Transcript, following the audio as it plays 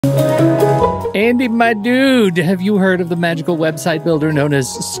Andy, my dude, have you heard of the magical website builder known as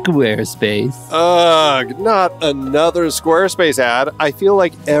Squarespace? Ugh, not another Squarespace ad. I feel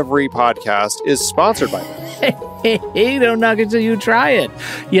like every podcast is sponsored by them. Hey, don't knock it till you try it.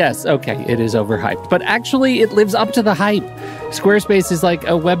 Yes, okay, it is overhyped, but actually it lives up to the hype. Squarespace is like a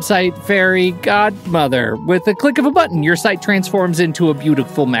website fairy godmother. With a click of a button, your site transforms into a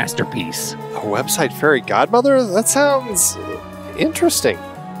beautiful masterpiece. A website fairy godmother? That sounds interesting.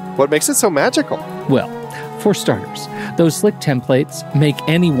 What makes it so magical? Well, for starters, those slick templates make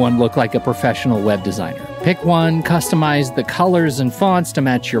anyone look like a professional web designer. Pick one, customize the colors and fonts to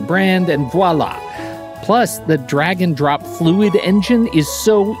match your brand, and voila. Plus, the drag-and-drop Fluid engine is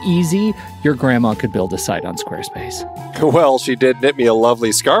so easy, your grandma could build a site on Squarespace. Well, she did knit me a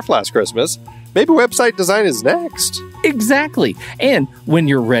lovely scarf last Christmas. Maybe website design is next. Exactly. And when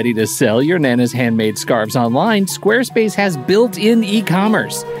you're ready to sell your Nana's handmade scarves online, Squarespace has built-in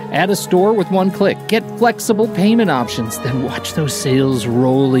e-commerce. Add a store with one click. Get flexible payment options. Then watch those sales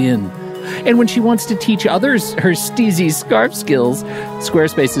roll in. And when she wants to teach others her steezy scarf skills,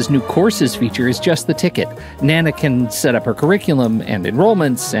 Squarespace's new courses feature is just the ticket. Nana can set up her curriculum and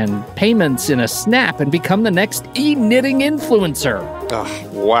enrollments and payments in a snap and become the next e-knitting influencer. Oh,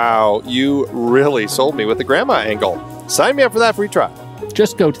 wow, you really sold me with the grandma angle. Sign me up for that free trial.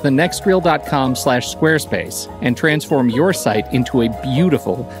 Just go to thenextreel.com/Squarespace and transform your site into a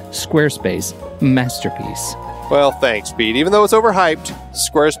beautiful Squarespace masterpiece. Well, thanks, Pete. Even though it's overhyped,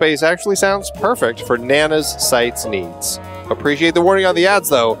 Squarespace actually sounds perfect for Nana's site's needs. Appreciate the warning on the ads,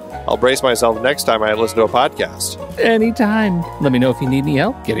 though. I'll brace myself next time I listen to a podcast. Anytime. Let me know if you need any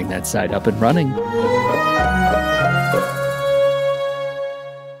help getting that site up and running.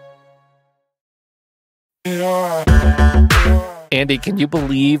 Andy, can you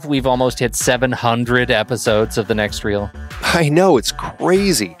believe we've almost hit 700 episodes of The Next Reel? I know, it's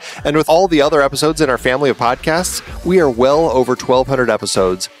crazy. And with all the other episodes in our family of podcasts, we are well over 1,200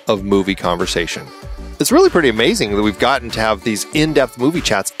 episodes of movie conversation. It's really pretty amazing that we've gotten to have these in-depth movie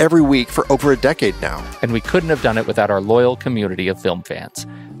chats every week for over a decade now. And we couldn't have done it without our loyal community of film fans.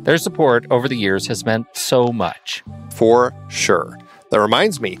 Their support over the years has meant so much. For sure. That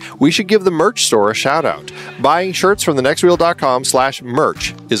reminds me, we should give the merch store a shout out. Buying shirts from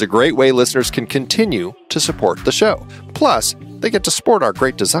thenextreel.com/merch is a great way listeners can continue to support the show. Plus, they get to sport our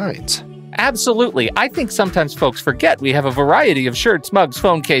great designs. Absolutely. I think sometimes folks forget we have a variety of shirts, mugs,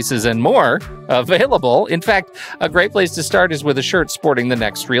 phone cases, and more available. In fact, a great place to start is with a shirt sporting the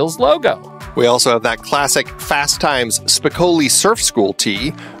Next Reel's logo. We also have that classic Fast Times Spicoli Surf School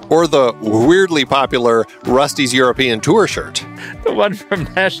tee, or the weirdly popular Rusty's European Tour shirt. The one from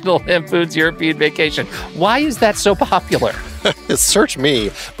National Lampoon's European Vacation. Why is that so popular? Search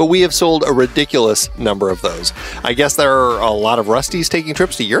me, but we have sold a ridiculous number of those. I guess there are a lot of Rustys taking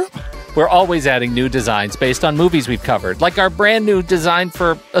trips to Europe? We're always adding new designs based on movies we've covered, like our brand new design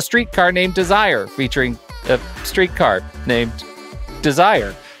for a streetcar named Desire, featuring a streetcar named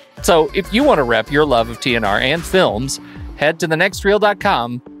Desire. So if you want to rep your love of TNR and films, head to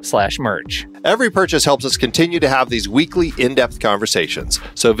thenextreel.com/merch. Every purchase helps us continue to have these weekly in-depth conversations.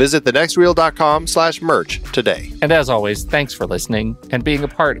 So visit thenextreel.com/merch today. And as always, thanks for listening and being a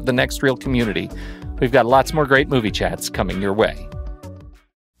part of the Next Reel community. We've got lots more great movie chats coming your way.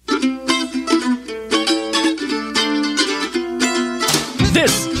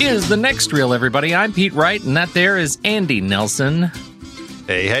 This is The Next Reel, everybody. I'm Pete Wright, and that there is Andy Nelson.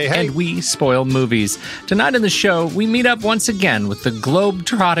 Hey, hey, hey. And we spoil movies. Tonight in the show, we meet up once again with the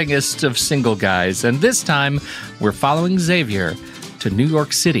globe-trottingest of single guys. And this time, we're following Xavier to New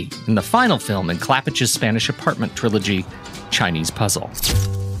York City in the final film in Klapisch's Spanish apartment trilogy, Chinese Puzzle.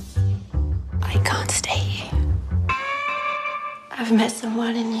 I can't stay here. I've met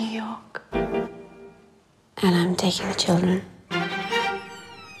someone in New York. And I'm taking the children.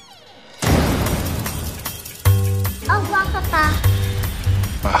 Au revoir, Papa.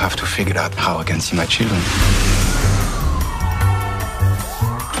 I have to figure out how I can see my children.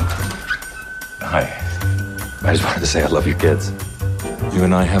 Hi. I just wanted to say I love you kids. You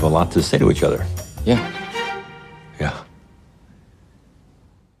and I have a lot to say to each other. Yeah.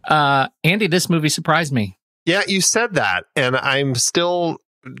 Andy, this movie surprised me. Yeah, you said that, and I'm still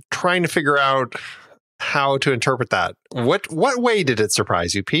trying to figure out how to interpret that. What way did it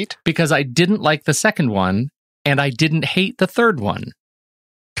surprise you, Pete? Because I didn't like the second one, and I didn't hate the third one.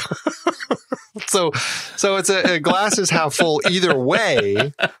 So it's a glass is half full either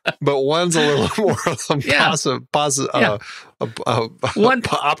way, but one's a little more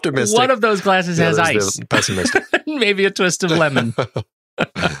optimistic. One of those glasses has ice. Pessimistic. Maybe a twist of lemon.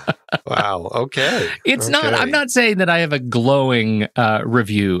 Wow. Okay. It's not, I'm not saying that I have a glowing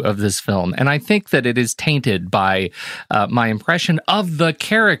review of this film. And I think that it is tainted by my impression of the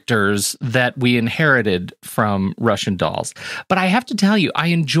characters that we inherited from Russian Dolls. But I have to tell you, I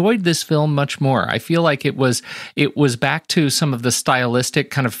enjoyed this film much more. I feel like it was back to some of the stylistic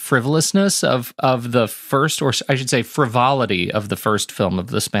kind of frivolousness of the first, or I should say frivolity of the first film of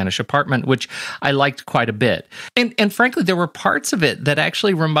The Spanish Apartment, which I liked quite a bit. And frankly, there were parts of it that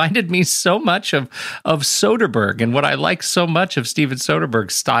actually reminded me so much of Soderbergh, and what I like so much of Steven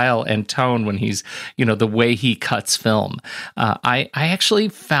Soderbergh's style and tone when he's, the way he cuts film. I actually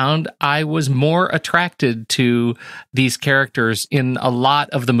found I was more attracted to these characters in a lot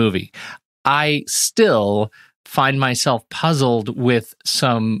of the movie. I still find myself puzzled with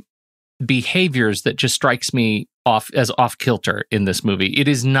some behaviors that just strikes me off kilter in this movie. It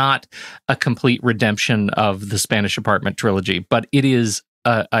is not a complete redemption of the Spanish Apartment trilogy, but it is,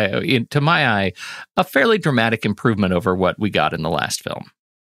 to my eye, a fairly dramatic improvement over what we got in the last film.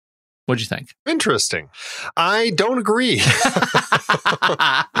 What'd you think? Interesting. I don't agree.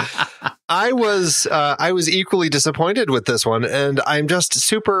 I was equally disappointed with this one, and I'm just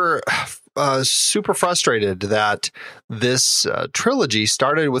super frustrated that this trilogy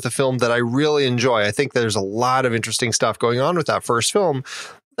started with a film that I really enjoy. I think there's a lot of interesting stuff going on with that first film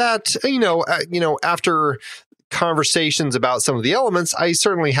that, after conversations about some of the elements, I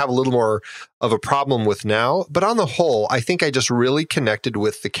certainly have a little more of a problem with now. But on the whole, I think I just really connected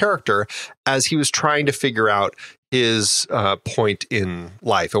with the character as he was trying to figure out his point in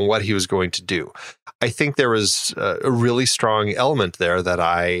life and what he was going to do. I think there was a really strong element there that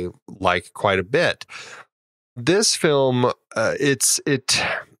I like quite a bit. This film, it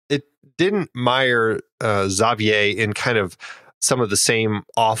didn't mire Xavier in kind of some of the same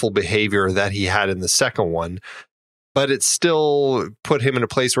awful behavior that he had in the second one, but it still put him in a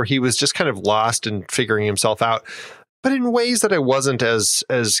place where he was just kind of lost and figuring himself out, but in ways that I wasn't as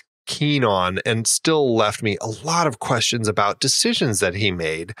keen on, and still left me a lot of questions about decisions that he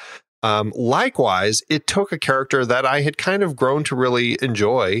made. Likewise, it took a character that I had kind of grown to really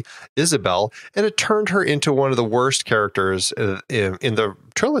enjoy, Isabelle, and it turned her into one of the worst characters in the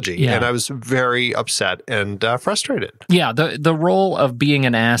trilogy. Yeah. And I was very upset and frustrated. Yeah, the role of being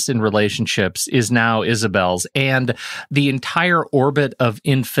an ass in relationships is now Isabelle's, and the entire orbit of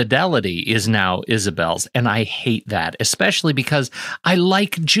infidelity is now Isabelle's. And I hate that, especially because I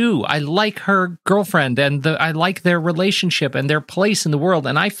like Ju. I like her girlfriend, and I like their relationship and their place in the world.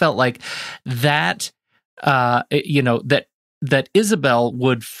 And I felt like that, that Isabelle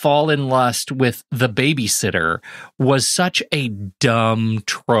would fall in lust with the babysitter was such a dumb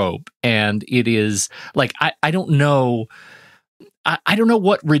trope. And it is like, I don't know. I don't know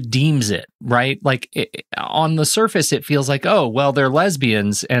what redeems it, right? Like on the surface, it feels like, oh, well, they're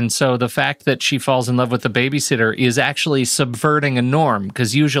lesbians. And so the fact that she falls in love with the babysitter is actually subverting a norm,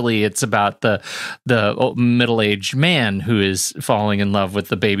 because usually it's about the middle-aged man who is falling in love with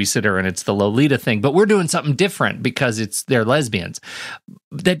the babysitter, and it's the Lolita thing. But we're doing something different because they're lesbians.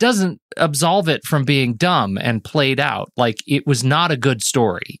 That doesn't absolve it from being dumb and played out. Like, it was not a good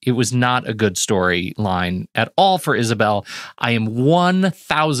story. It was not a good storyline at all for Isabelle. I am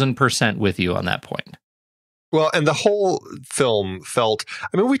 1,000% with you on that point. Well, and the whole film felt,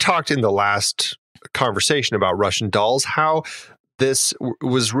 we talked in the last conversation about Russian Dolls, how this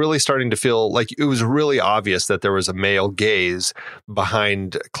was really starting to feel like it was really obvious that there was a male gaze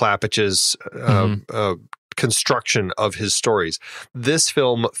behind Klapisch's construction of his stories. This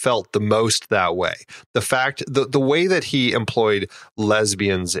film felt the most that way. The way that he employed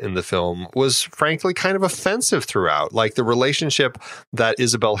lesbians in the film was frankly kind of offensive throughout. Like the relationship that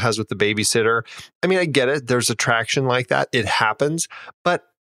Isabelle has with the babysitter. I get it. There's attraction like that. It happens. But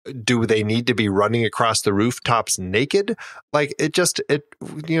do they need to be running across the rooftops naked? Like it just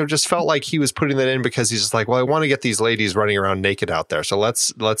felt like he was putting that in because he's just like, well, I want to get these ladies running around naked out there. So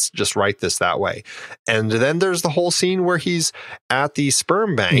let's just write this that way. And then there's the whole scene where he's at the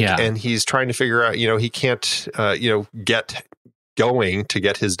sperm bank and he's trying to figure out, he can't, get going to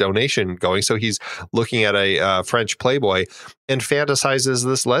get his donation going. So he's looking at a French Playboy and fantasizes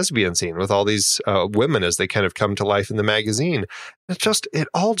this lesbian scene with all these women as they kind of come to life in the magazine. It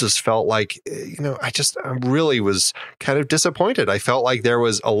all just felt like, I really was kind of disappointed. I felt like there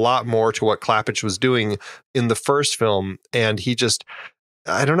was a lot more to what Klapisch was doing in the first film. And he just,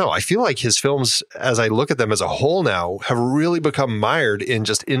 I don't know. I feel like his films, as I look at them as a whole now, have really become mired in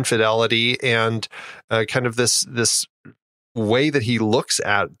just infidelity and kind of this way that he looks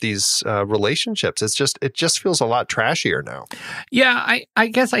at these relationships. It just feels a lot trashier now. Yeah, I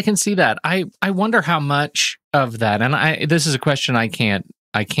guess I can see that. I wonder how much of that, and this is a question I can't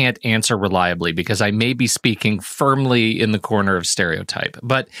answer reliably because I may be speaking firmly in the corner of stereotype.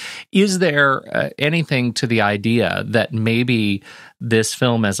 But is there anything to the idea that maybe this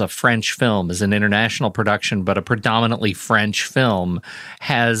film, as a French film, as an international production, but a predominantly French film,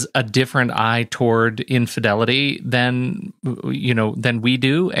 has a different eye toward infidelity than we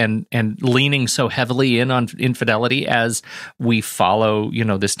do, and leaning so heavily in on infidelity as we follow,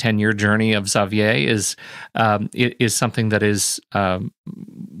 this 10-year journey of Xavier is something that is,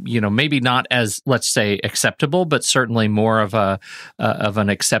 maybe not as, let's say, acceptable, but certainly more of an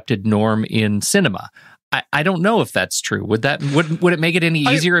accepted norm in cinema. I don't know if that's true. Would it make it any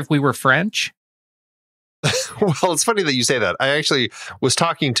easier if we were French? Well, it's funny that you say that. I actually was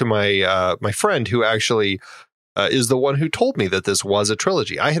talking to my friend who actually is the one who told me that this was a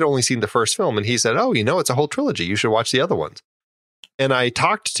trilogy. I had only seen the first film, and he said, "Oh, it's a whole trilogy. You should watch the other ones." And I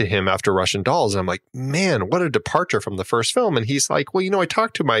talked to him after Russian Dolls, and I'm like, "Man, what a departure from the first film." And he's like, "Well, I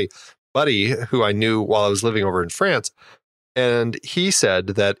talked to my buddy who I knew while I was living over in France, and he said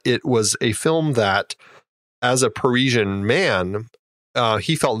that it was a film that, as a Parisian man,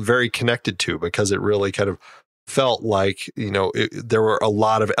 he felt very connected to, because it really kind of felt like, there were a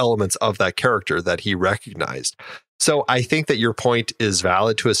lot of elements of that character that he recognized." So I think that your point is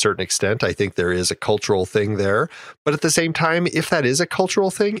valid to a certain extent. I think there is a cultural thing there. But at the same time, if that is a cultural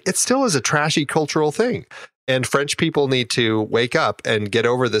thing, it still is a trashy cultural thing. And French people need to wake up and get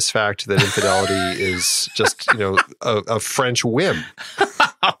over this fact that infidelity is just, a French whim.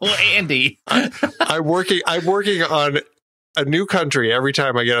 Oh, Andy. I'm working on a new country every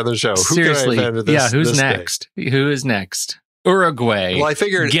time I get on the show. Seriously. Who can I offend this? Who's this next? day? Who is next? Uruguay. Well, I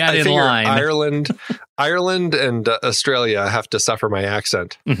figured line. Ireland and Australia have to suffer my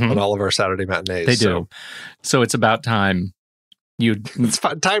accent on all of our Saturday matinees. They do. So it's about time. It's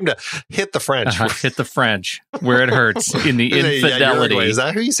time to hit the French. Hit the French where it hurts in the infidelity. Is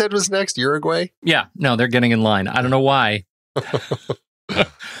that who you said was next? Uruguay? Yeah. No, they're getting in line. I don't know why.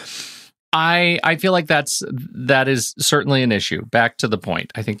 I feel like that is certainly an issue. Back to the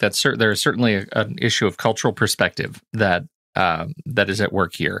point. I think there is certainly an issue of cultural perspective that is at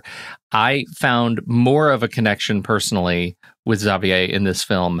work here. I found more of a connection personally with Xavier in this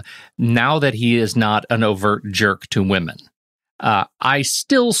film now that he is not an overt jerk to women. I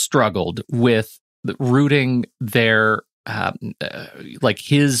still struggled with rooting their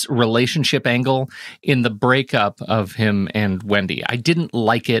his relationship angle in the breakup of him and Wendy. I didn't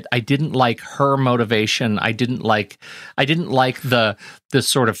like it. I didn't like her motivation. I didn't like the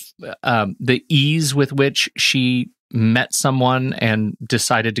sort of the ease with which she met someone and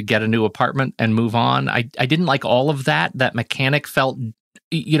decided to get a new apartment and move on. I didn't like all of that. That mechanic felt,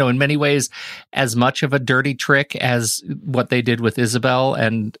 in many ways, as much of a dirty trick as what they did with Isabelle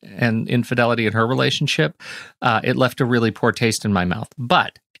and infidelity in her relationship. It left a really poor taste in my mouth.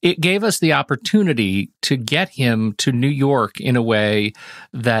 But it gave us the opportunity to get him to New York in a way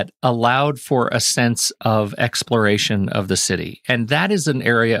that allowed for a sense of exploration of the city. And that is an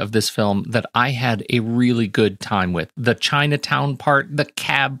area of this film that I had a really good time with. The Chinatown part, the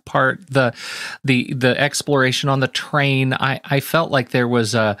cab part, the exploration on the train. I felt like there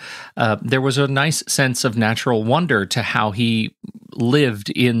was a nice sense of natural wonder to how he lived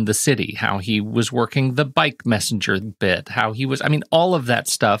in the city, how he was working the bike messenger bit, how he was, all of that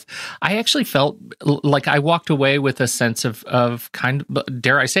stuff. I actually felt like I walked away with a sense of kind of,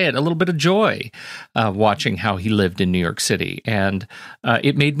 dare I say it, a little bit of joy watching how he lived in New York City. And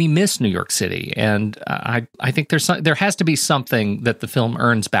it made me miss New York City. And I think there has to be something that the film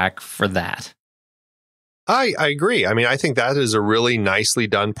earns back for that. I agree. I think that is a really nicely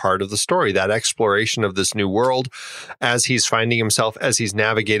done part of the story, that exploration of this new world as he's finding himself, as he's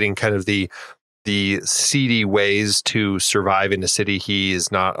navigating kind of the seedy ways to survive in a city he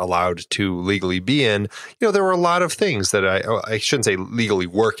is not allowed to legally be in. There were a lot of things that I shouldn't say legally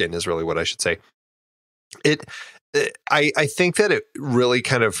work in, is really what I should say. I think that it really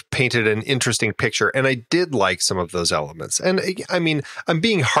kind of painted an interesting picture, and I did like some of those elements. And I'm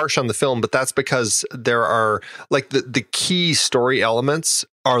being harsh on the film, but that's because there are like the key story elements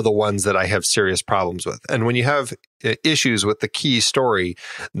are the ones that I have serious problems with. And when you have issues with the key story,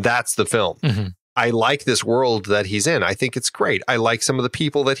 that's the film. Mm-hmm. I like this world that he's in. I think it's great. I like some of the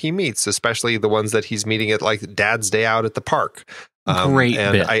people that he meets, especially the ones that he's meeting at like Dad's Day Out at the park. Great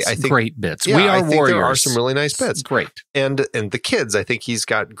bits. I think, great bits. Yeah, we are I think warriors. There are some really nice bits. Great. And the kids, I think he's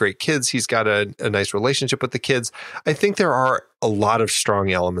got great kids. He's got a nice relationship with the kids. I think there are a lot of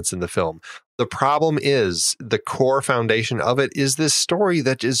strong elements in the film. The problem is the core foundation of it is this story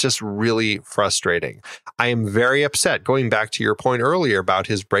that is just really frustrating. I am very upset, going back to your point earlier about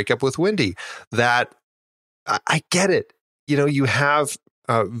his breakup with Wendy, that I get it. You have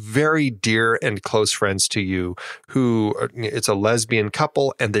very dear and close friends to you who it's a lesbian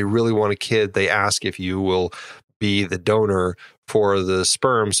couple and they really want a kid. They ask if you will be the donor for the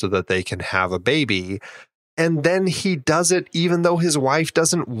sperm so that they can have a baby. And then he does it even though his wife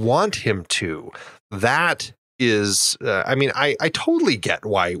doesn't want him to. That is, I totally get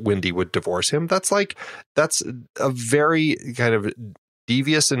why Wendy would divorce him. That's a very kind of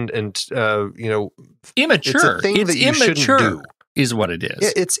devious and immature. It's a thing that you shouldn't do. Is what it is.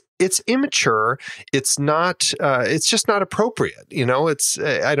 Yeah, it's immature. It's not. It's just not appropriate. It's.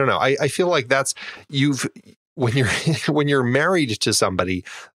 I don't know. I feel like when you're married to somebody,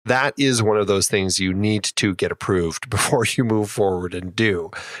 that is one of those things you need to get approved before you move forward and do.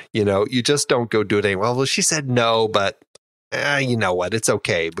 You just don't go do it anyway. Well, she said no, but you know what? It's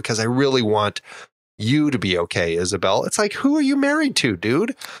okay because I really want you to be okay, Isabelle. It's like, who are you married to,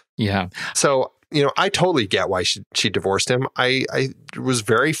 dude? Yeah. So, I totally get why she divorced him. I was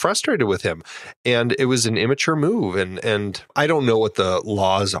very frustrated with him, and it was an immature move. And I don't know what the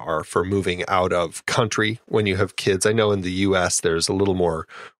laws are for moving out of country when you have kids. I know in the U.S. there's a little more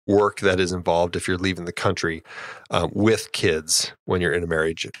work that is involved if you're leaving the country with kids when you're in a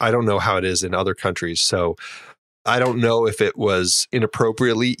marriage. I don't know how it is in other countries. So I don't know if it was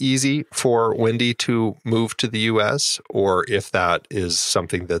inappropriately easy for Wendy to move to the U.S. or if that is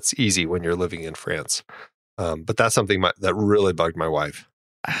something that's easy when you're living in France. But that's something that really bugged my wife.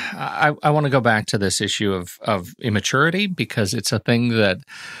 I want to go back to this issue of immaturity because it's a thing that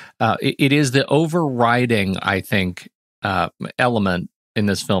it is the overriding, I think, element in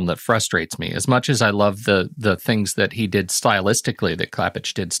this film that frustrates me. As much as I love the things that he did stylistically, that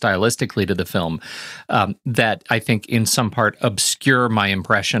Klapisch did stylistically to the film, that I think in some part obscure my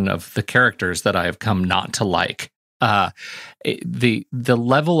impression of the characters that I have come not to like. The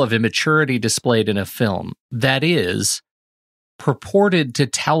level of immaturity displayed in a film that is purported to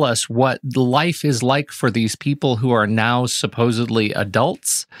tell us what life is like for these people who are now supposedly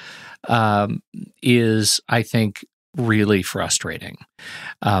adults is, I think, really frustrating.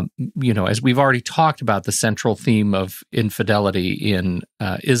 As we've already talked about the central theme of infidelity in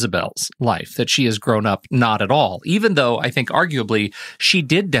Isabelle's life, that she has grown up not at all, even though I think arguably she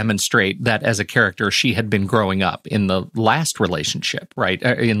did demonstrate that as a character she had been growing up in the last relationship, right?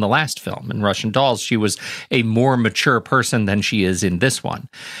 In the last film, in Russian Dolls, she was a more mature person than she is in this one.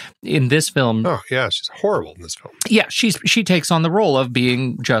 In this film... Oh, yeah, she's horrible in this film. Yeah, she takes on the role of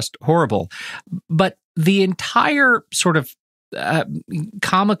being just horrible. But the entire sort of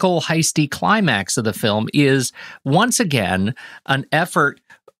comical, heisty climax of the film is once again an effort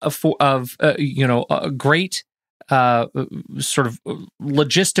of a great sort of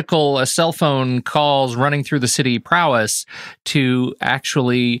logistical cell phone calls running through the city prowess to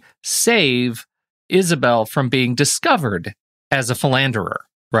actually save Isabelle from being discovered as a philanderer.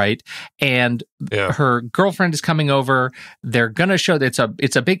 Right. And her girlfriend is coming over. They're going to show that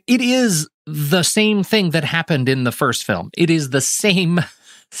it is the same thing that happened in the first film. It is the same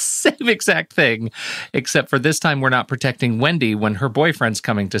exact thing, except for this time we're not protecting Wendy when her boyfriend's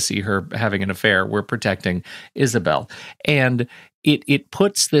coming to see her having an affair. We're protecting Isabelle. And it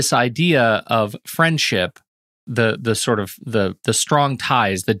puts this idea of friendship, the sort of the strong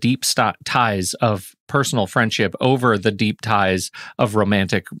ties, the deep ties of personal friendship over the deep ties of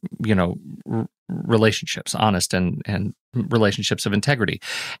romantic, relationships, honest and relationships of integrity.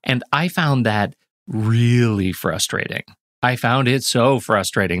 And I found that really frustrating. I found it so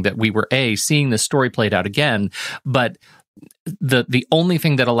frustrating that we were seeing this story played out again, but the only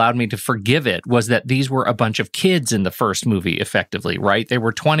thing that allowed me to forgive it was that these were a bunch of kids in the first movie, effectively, right? They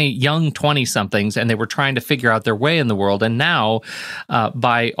were young 20-somethings, and they were trying to figure out their way in the world. And now,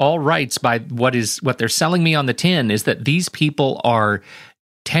 by all rights, by what they're selling me on the tin is that these people are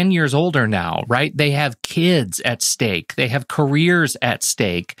 10 years older now, right? They have kids at stake. They have careers at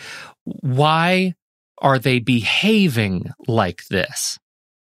stake. Why are they behaving like this?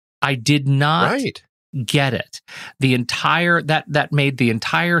 I did not get it. The entire that made the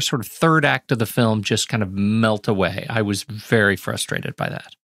entire sort of third act of the film just kind of melt away. I was very frustrated by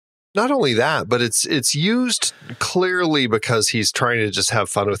that. Not only that, but it's used clearly because he's trying to just have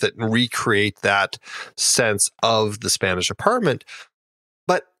fun with it and recreate that sense of the Spanish apartment,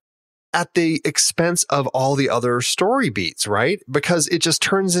 but at the expense of all the other story beats, right? Because it just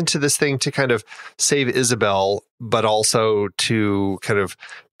turns into this thing to kind of save Isabelle, but also to kind of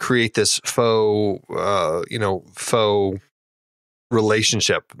create this faux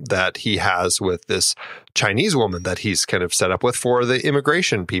relationship that he has with this Chinese woman that he's kind of set up with for the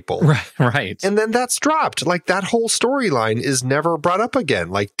immigration people. Right. And then that's dropped. Like, that whole storyline is never brought up again.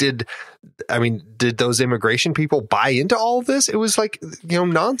 Like, did those immigration people buy into all of this? It was like,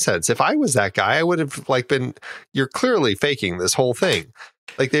 nonsense. If I was that guy, I would have you're clearly faking this whole thing.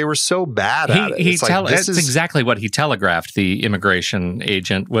 Like, they were so bad at it. That's exactly what he telegraphed the immigration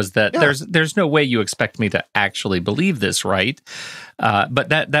agent, was that there's no way you expect me to actually believe this, right? But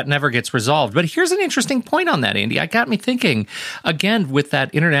that never gets resolved. But here's an interesting point on that, Andy. It got me thinking, again, with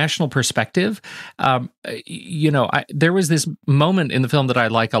that international perspective, there was this moment in the film that I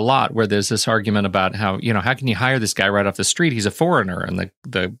like a lot where there's this argument about how can you hire this guy right off the street? He's a foreigner. And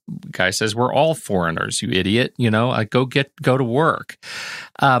the guy says, we're all foreigners, you idiot. Go to work.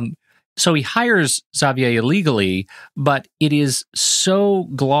 So he hires Xavier illegally, but it is so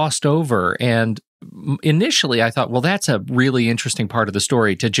glossed over. And initially I thought, well, that's a really interesting part of the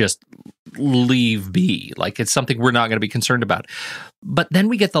story to just leave be. Like, it's something we're not going to be concerned about. But then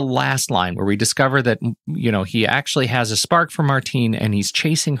we get the last line where we discover that, he actually has a spark for Martine, and he's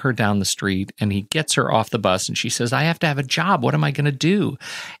chasing her down the street, and he gets her off the bus, and she says, I have to have a job. What am I going to do?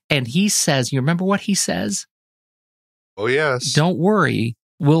 And he says, you remember what he says? Oh, yes. Don't worry.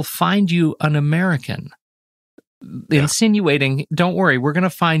 We'll find you an American. Insinuating, don't worry, we're going to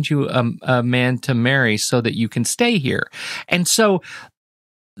find you a man to marry so that you can stay here. And so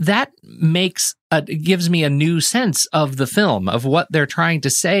that gives me a new sense of the film, of what they're trying to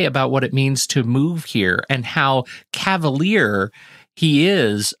say about what it means to move here and how cavalier he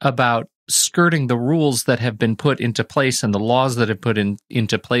is about skirting the rules that have been put into place and the laws that have put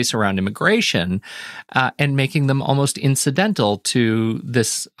into place around immigration, and making them almost incidental to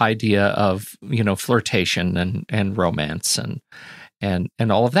this idea of, flirtation and romance and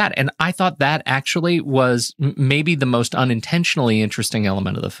all of that. And I thought that actually was maybe the most unintentionally interesting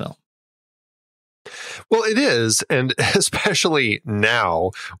element of the film. Well, it is, and especially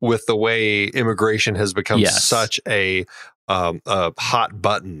now with the way immigration has become such a hot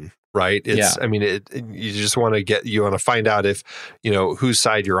button. Right. It's, you just want to find out if, whose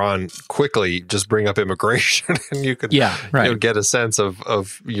side you're on quickly, just bring up immigration and you could get a sense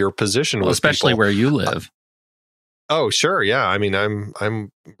of your position. Well, with especially people. Where you live. Oh, sure. Yeah. I mean,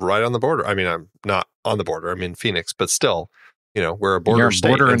 I'm right on the border. I mean, I'm not on the border. I'm in Phoenix, but still, we're a border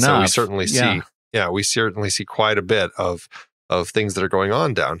state. And so we certainly see quite a bit of things that are going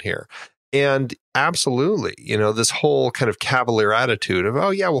on down here. And absolutely, this whole kind of cavalier attitude of, oh,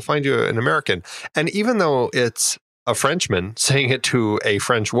 yeah, we'll find you an American. And even though it's a Frenchman saying it to a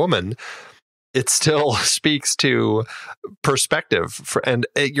French woman, it still speaks to perspective. And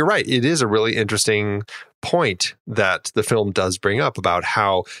you're right. It is a really interesting point that the film does bring up about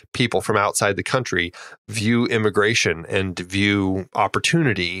how people from outside the country view immigration and view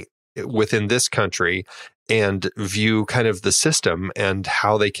opportunity within this country, and view kind of the system and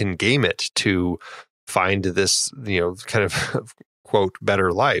how they can game it to find this, kind of quote,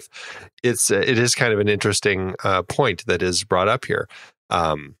 better life. It is kind of an interesting point that is brought up here.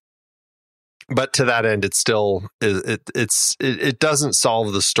 But to that end, it still it doesn't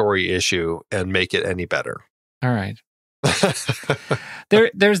solve the story issue and make it any better. All right.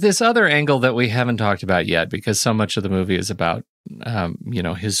 There's this other angle that we haven't talked about yet, because so much of the movie is about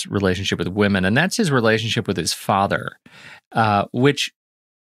his relationship with women, and that's his relationship with his father, which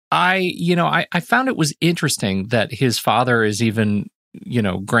I found it was interesting that his father is even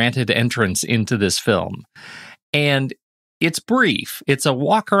granted entrance into this film, and it's brief. It's a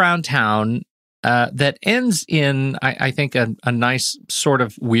walk around town that ends in I think a nice sort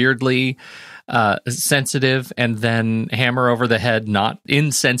of weirdly sensitive and then hammer over the head, not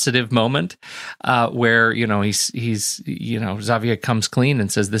insensitive moment, where he's Xavier comes clean and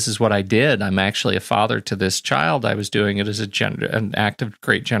says, "This is what I did. I'm actually a father to this child. I was doing it as an act of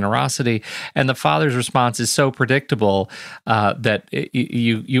great generosity." And the father's response is so predictable that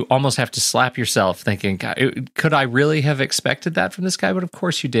you almost have to slap yourself, thinking, "Could I really have expected that from this guy?" But of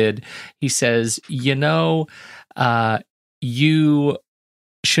course you did. He says, "You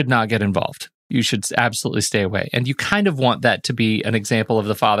should not get involved. You should absolutely stay away." And you kind of want that to be an example of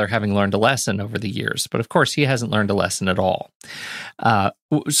the father having learned a lesson over the years. But of course, he hasn't learned a lesson at all.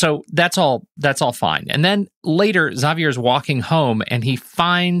 So that's all fine. And then later, Xavier's walking home and he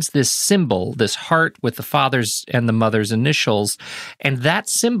finds this symbol, this heart with the father's and the mother's initials. And that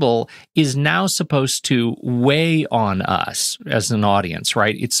symbol is now supposed to weigh on us as an audience,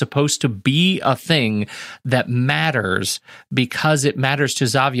 right? It's supposed to be a thing that matters because it matters to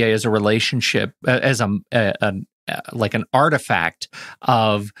Xavier as a relationship, as like an artifact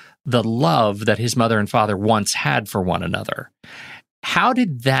of the love that his mother and father once had for one another. How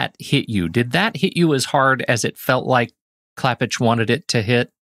did that hit you? Did that hit you as hard as it felt like Klapisch wanted it to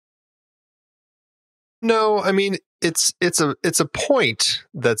hit? No, I mean, it's a point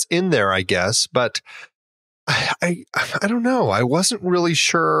that's in there, I guess, but I don't know. I wasn't really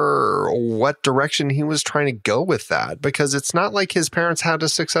sure what direction he was trying to go with that, because it's not like his parents had a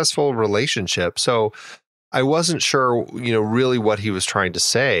successful relationship. So I wasn't sure, really what he was trying to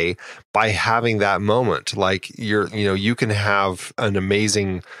say by having that moment. Like you can have an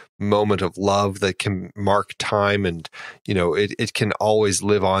amazing moment of love that can mark time, and, it can always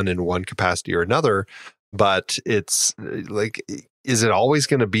live on in one capacity or another, but it's like, is it always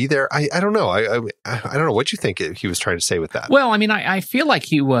going to be there? I don't know. I don't know what you think he was trying to say with that. Well, I mean, I feel like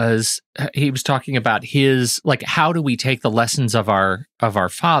he was talking about his, like, how do we take the lessons of our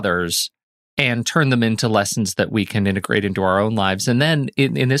fathers and turn them into lessons that we can integrate into our own lives. And then,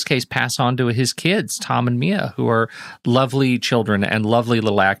 in this case, pass on to his kids, Tom and Mia, who are lovely children and lovely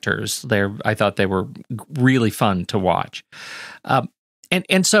little actors. I thought they were really fun to watch.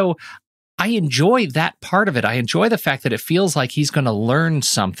 And so I enjoy that part of it. I enjoy the fact that it feels like he's going to learn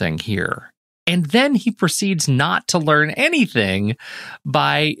something here. And then he proceeds not to learn anything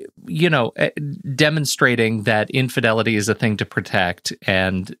by, demonstrating that infidelity is a thing to protect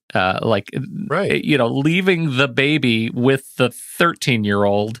and, right. Leaving the baby with the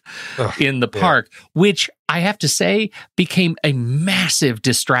 13-year-old in the park, which I have to say became a massive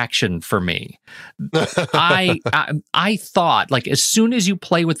distraction for me. I thought, like, as soon as you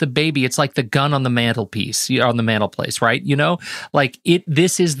play with the baby, it's like the gun on the mantelpiece, on the mantelpiece, right?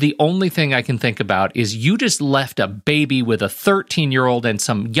 This is the only thing I can think about is you just left a baby with a 13-year-old and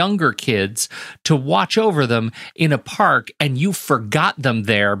some younger kids to watch over them in a park, and you forgot them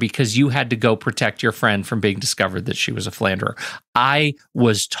there because you had to go protect your friend from being discovered that she was a philanderer. I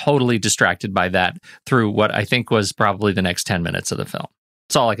was totally distracted by that through what I think was probably the next 10 minutes of the film.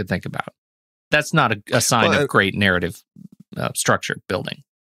 That's all I could think about. That's not a sign of great narrative structure building.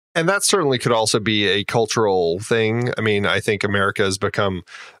 And that certainly could also be a cultural thing. I mean, I think America has become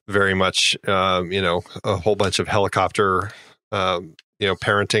very much, a whole bunch of helicopter,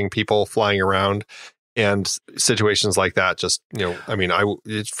 parenting people flying around. And situations like that just,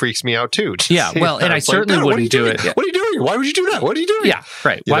 it freaks me out too. Yeah, well, and I certainly wouldn't do it. What are you doing? Why would you do that? What are you doing? Yeah,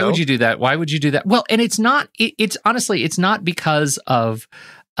 right. Why would you do that? Why would you do that? Well, and it's honestly, it's not because of,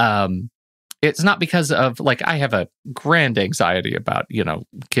 like, I have a grand anxiety about,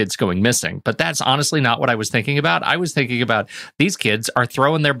 kids going missing, but that's honestly not what I was thinking about. I was thinking about these kids are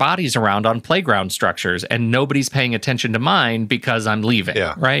throwing their bodies around on playground structures and nobody's paying attention to mine because I'm leaving,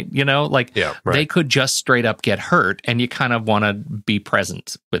 right? They could just straight up get hurt, and you kind of want to be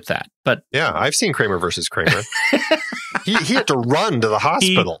present with that. But yeah, I've seen Kramer versus Kramer. he had to run to the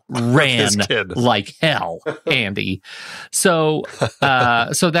hospital. He ran like hell, Andy. So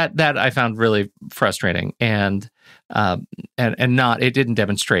that I found really frustrating, and it didn't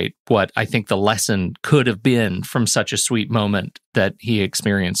demonstrate what I think the lesson could have been from such a sweet moment that he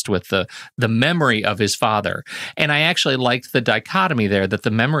experienced with the memory of his father. And I actually liked the dichotomy there, that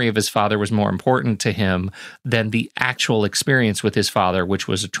the memory of his father was more important to him than the actual experience with his father, which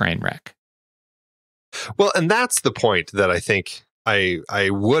was a train wreck. Well, and that's the point that I think I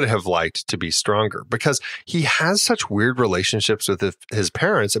would have liked to be stronger, because he has such weird relationships with his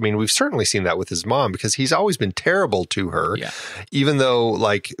parents. I mean, we've certainly seen that with his mom, because he's always been terrible to her, even though,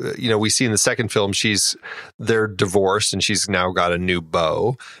 like, we see in the second film, they're divorced and she's now got a new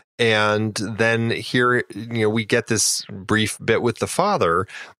beau. And then here, we get this brief bit with the father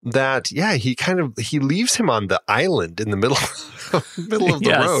that, he leaves him on the island in the middle of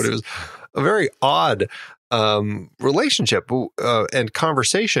the road. It was a very odd relationship and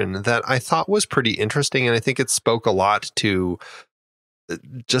conversation that I thought was pretty interesting. And I think it spoke a lot to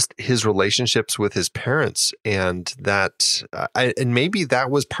just his relationships with his parents. And that, and maybe that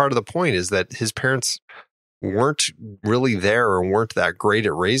was part of the point, is that his parents weren't really there or weren't that great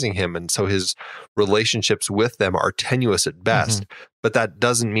at raising him. And so his relationships with them are tenuous at best. Mm-hmm. But that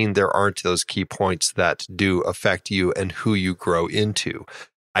doesn't mean there aren't those key points that do affect you and who you grow into.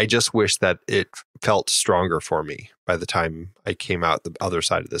 I just wish that it felt stronger for me by the time I came out the other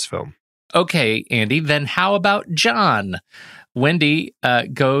side of this film. Okay, Andy, then how about John? Wendy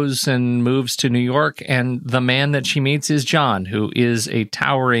goes and moves to New York, and the man that she meets is John, who is a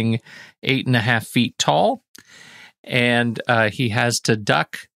towering 8.5 feet tall, and he has to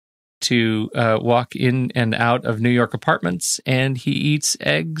duck to walk in and out of New York apartments, and he eats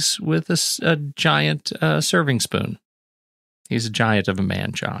eggs with a giant serving spoon. He's a giant of a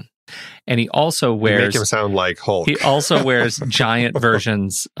man, John. And he also wears... You make him sound like Hulk. He also wears giant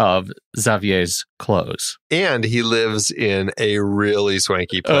versions of Xavier's clothes. And he lives in a really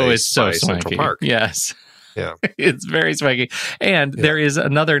swanky place. Oh, it's so by swanky. Central Park. Yes. Yeah. It's very swanky. And there is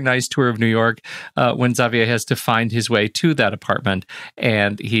another nice tour of New York when Xavier has to find his way to that apartment.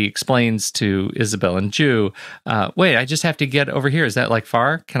 And he explains to Isabelle and Ju, wait, I just have to get over here. Is that like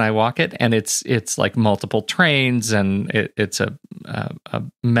far? Can I walk it? And it's like multiple trains, and it's a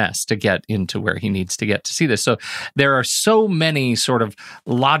mess to get into where he needs to get to see this. So there are so many sort of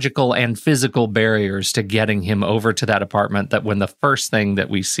logical and physical barriers to getting him over to that apartment that when the first thing that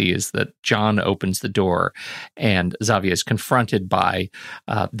we see is that John opens the door and Xavier is confronted by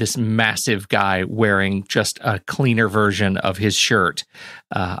this massive guy wearing just a cleaner version of his shirt.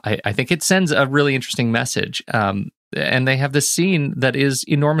 I think it sends a really interesting message. And they have this scene that is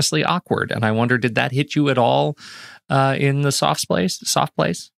enormously awkward. And I wonder, did that hit you at all in the soft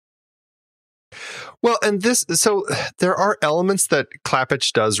place? Well, and so there are elements that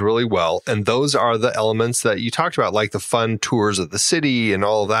Klapisch does really well, and those are the elements that you talked about, like the fun tours of the city and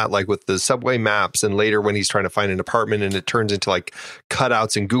all of that, like with the subway maps, and later when he's trying to find an apartment and it turns into like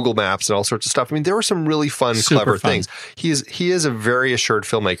cutouts in Google Maps and all sorts of stuff. I mean, there were some really fun, clever things. He is a very assured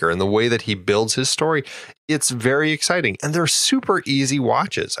filmmaker, and the way that he builds his story, it's very exciting, and they're super easy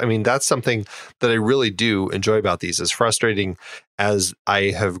watches. I mean, that's something that I really do enjoy about these. As frustrating as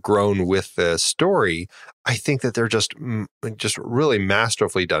I have grown with the story, I think that they're just really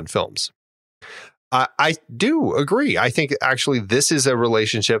masterfully done films. I do agree. I think actually this is a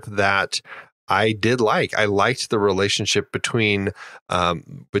relationship that I did like. I liked the relationship between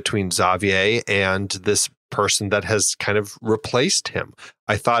Xavier and this person that has kind of replaced him.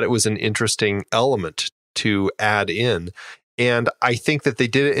 I thought it was an interesting element to add in. And I think that they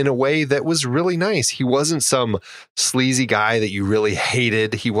did it in a way that was really nice. He wasn't some sleazy guy that you really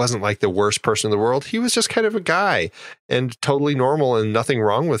hated. He wasn't like the worst person in the world. He was just kind of a guy and totally normal and nothing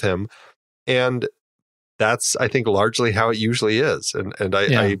wrong with him. And that's, I think, largely how it usually is. And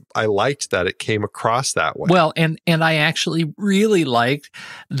I liked that it came across that way. Well, and I actually really liked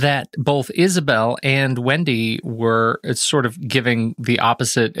that both Isabelle and Wendy were sort of giving the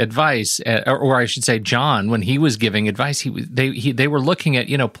opposite advice, or I should say John, when he was giving advice, they were looking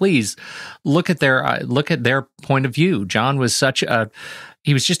at, please look at their point of view. John was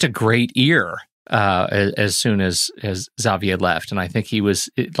he was just a great ear. As soon as Xavier left. And I think he was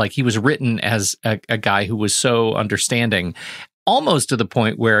written as a guy who was so understanding, almost to the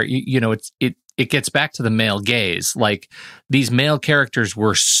point where, it gets back to the male gaze. Like, these male characters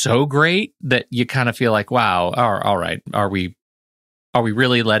were so great that you kind of feel like, wow, all right, are we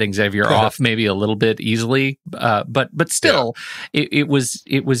really letting Xavier off maybe a little bit easily? But still, it was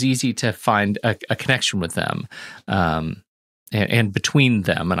easy to find a connection with them. And between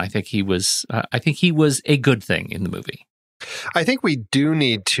them, and I think he was a good thing in the movie. I think we do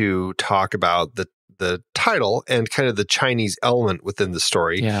need to talk about the title and kind of the Chinese element within the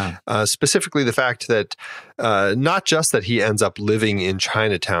story. Yeah. Specifically, the fact that not just that he ends up living in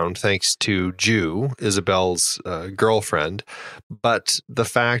Chinatown thanks to Ju, Isabelle's girlfriend, but the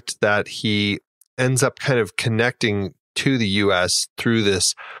fact that he ends up kind of connecting to the U.S. through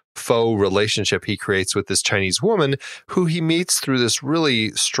this faux relationship he creates with this Chinese woman who he meets through this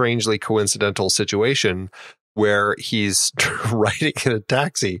really strangely coincidental situation where he's riding in a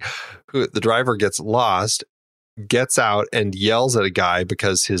taxi. The driver gets lost, gets out and yells at a guy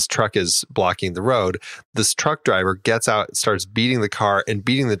because his truck is blocking the road. This truck driver gets out, starts beating the car and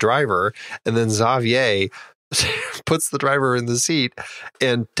beating the driver, and then Xavier puts the driver in the seat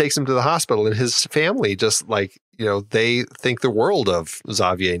and takes him to the hospital. And his family just they think the world of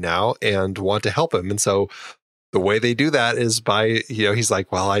Xavier now and want to help him. And so the way they do that is by, he's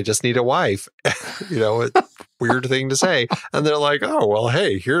like, well, I just need a wife, a weird thing to say. And they're like, oh, well,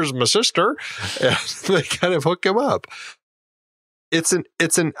 hey, here's my sister. And they kind of hook him up. It's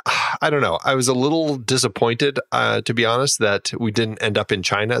I don't know. I was a little disappointed, to be honest, that we didn't end up in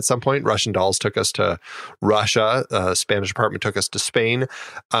China at some point. Russian Dolls took us to Russia. Spanish Apartment took us to Spain.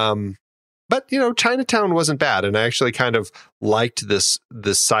 But, Chinatown wasn't bad. And I actually kind of liked this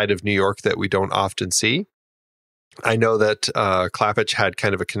side of New York that we don't often see. I know that Klapisch had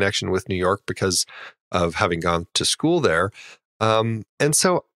kind of a connection with New York because of having gone to school there. And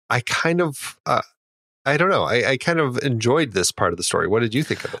so I kind of I don't know. I kind of enjoyed this part of the story. What did you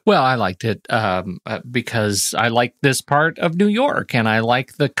think of it? Well, I liked it because I like this part of New York, and I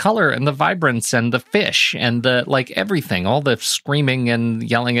like the color and the vibrance and the fish and the everything, all the screaming and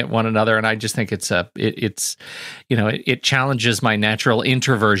yelling at one another. And I just think it challenges my natural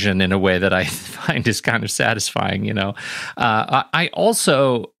introversion in a way that I find is kind of satisfying. I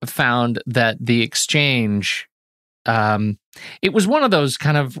also found that the exchange. It was one of those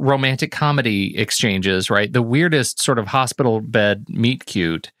kind of romantic comedy exchanges, right? The weirdest sort of hospital bed meet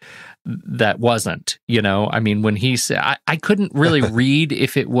cute that wasn't, I mean, when he said, I couldn't really read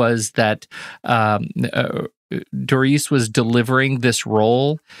if it was that Doris was delivering this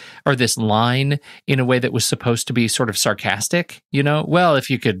role or this line in a way that was supposed to be sort of sarcastic, well, if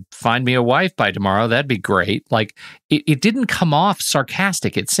you could find me a wife by tomorrow, that'd be great. Like it didn't come off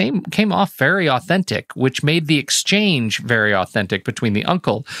sarcastic. It came off very authentic, which made the exchange very authentic between the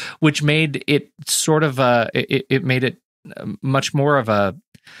uncle, which made it sort of it made it much more of a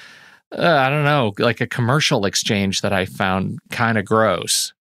I don't know, like a commercial exchange that I found kind of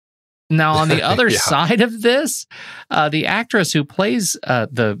gross. Now, on the other side of this, the actress who plays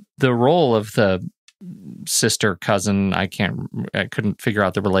the role of the sister cousin, I couldn't figure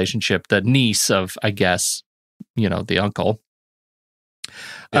out the relationship, the niece of, I guess, the uncle,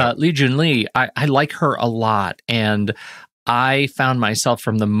 Lee Jun-lee, I like her a lot, and I found myself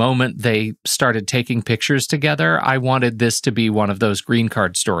from the moment they started taking pictures together, I wanted this to be one of those green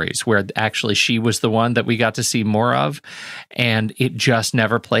card stories where actually she was the one that we got to see more of, and it just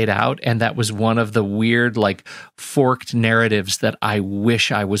never played out. And that was one of the weird, forked narratives that I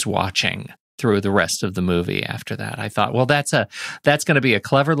wish I was watching through the rest of the movie after that. I thought, well, that's going to be a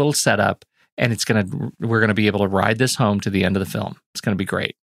clever little setup, and we're going to be able to ride this home to the end of the film. It's going to be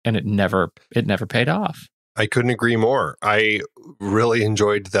great. And it never paid off. I couldn't agree more. I really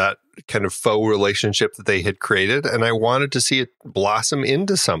enjoyed that kind of faux relationship that they had created, and I wanted to see it blossom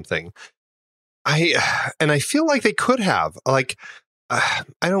into something. I feel like they could have. I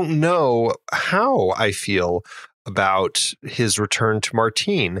don't know how I feel about his return to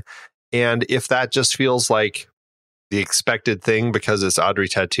Martine, and if that just feels like the expected thing because it's Audrey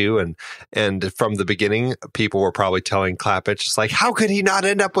Tautou, and from the beginning, people were probably telling Klapisch, it's like, how could he not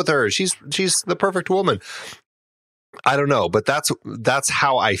end up with her? She's the perfect woman. I don't know, but that's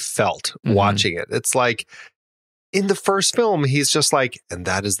how I felt watching it. It's like in the first film, he's just like, and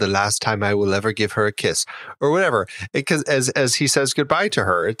that is the last time I will ever give her a kiss or whatever. Because as he says goodbye to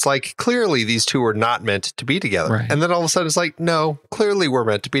her, it's like, clearly these two are not meant to be together. Right. And then all of a sudden it's like, no, clearly we're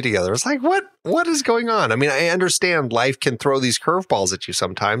meant to be together. It's like, what is going on? I mean, I understand life can throw these curveballs at you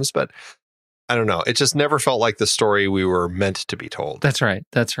sometimes, but I don't know. It just never felt like the story we were meant to be told. That's right.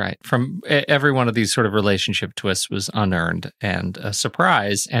 From every one of these sort of relationship twists was unearned and a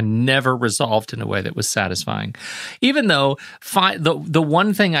surprise and never resolved in a way that was satisfying. Even though the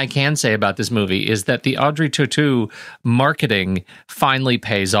one thing I can say about this movie is that the Audrey Tautou marketing finally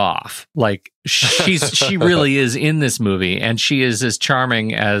pays off. Like she really is in this movie, and she is as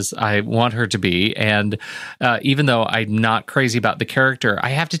charming as I want her to be. And even though I'm not crazy about the character, I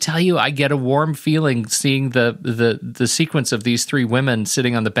have to tell you, I get a warm feeling seeing the sequence of these three women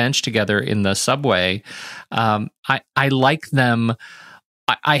sitting on the bench together in the subway. I like them.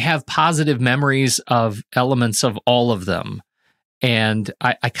 I have positive memories of elements of all of them, and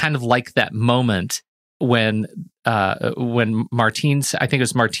I kind of like that moment when Martine, I think it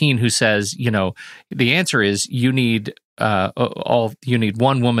was Martine who says, the answer is you need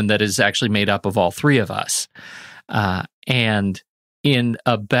one woman that is actually made up of all three of us. And in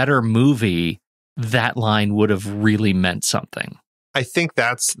a better movie, that line would have really meant something. I think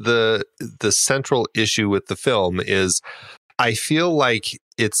that's the central issue with the film is I feel like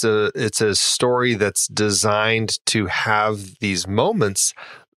it's a story that's designed to have these moments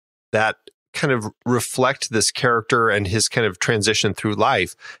that kind of reflect this character and his kind of transition through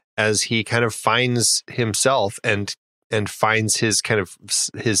life as he kind of finds himself and finds his kind of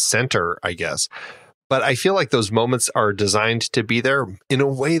his center, I guess. But I feel like those moments are designed to be there in a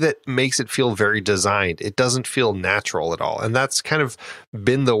way that makes it feel very designed. It doesn't feel natural at all. And that's kind of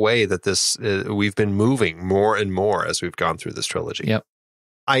been the way that this we've been moving more and more as we've gone through this trilogy. Yep.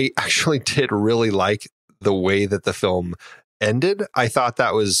 I actually did really like the way that the film ended. I thought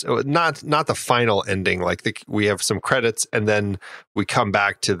that was not the final ending. Like we have some credits and then we come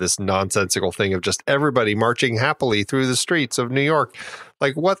back to this nonsensical thing of just everybody marching happily through the streets of New York.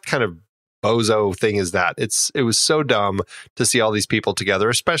 Like, what kind of bozo thing is that? It was so dumb to see all these people together,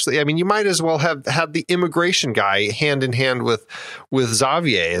 especially, I mean, you might as well have had the immigration guy hand in hand with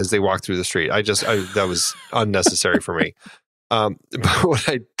Xavier as they walk through the street. That was unnecessary for me. But what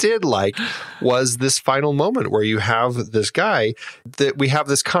I did like was this final moment where you have this guy that we have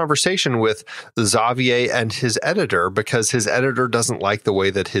this conversation with Xavier and his editor because his editor doesn't like the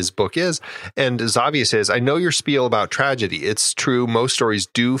way that his book is. And Xavier says, I know your spiel about tragedy. It's true. Most stories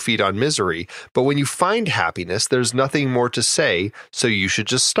do feed on misery. But when you find happiness, there's nothing more to say. So you should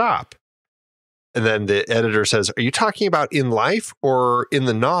just stop. And then the editor says, are you talking about in life or in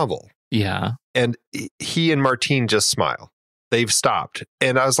the novel? Yeah. And he and Martine just smile. They've stopped.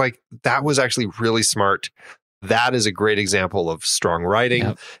 And I was like, that was actually really smart. That is a great example of strong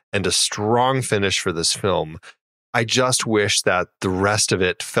writing and a strong finish for this film. I just wish that the rest of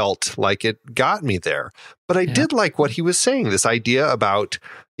it felt like it got me there. But I did like what he was saying, this idea about,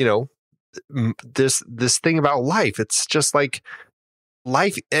 this thing about life. It's just like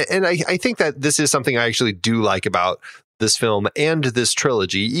life. And I think that this is something I actually do like about this film and this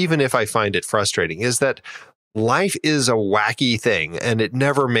trilogy, even if I find it frustrating, is that life is a wacky thing and it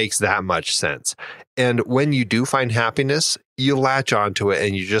never makes that much sense. And when you do find happiness, you latch onto it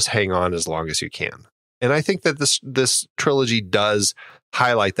and you just hang on as long as you can. And I think that this trilogy does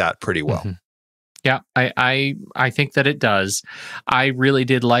highlight that pretty well. Mm-hmm. Yeah, I think that it does. I really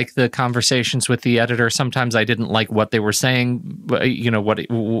did like the conversations with the editor. Sometimes I didn't like what they were saying,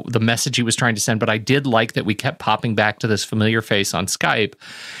 the message he was trying to send, but I did like that we kept popping back to this familiar face on Skype,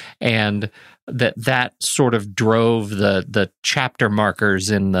 and that sort of drove the chapter markers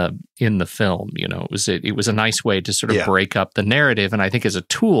in the film. It was a nice way to sort of break up the narrative, and I think as a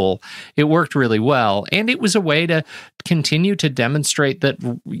tool, it worked really well. And it was a way to continue to demonstrate that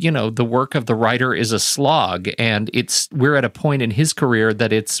the work of the writer is a slog, and we're at a point in his career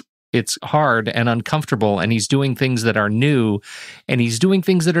that it's hard and uncomfortable, and he's doing things that are new, and he's doing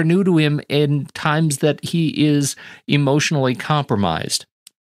things that are new to him in times that he is emotionally compromised.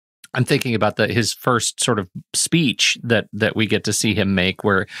 I'm thinking about his first sort of speech that we get to see him make,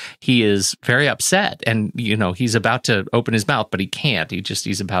 where he is very upset, and he's about to open his mouth, but he can't.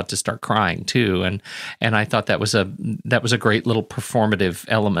 He's about to start crying too, and I thought that was a great little performative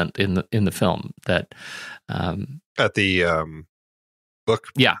element in the film. That at the book,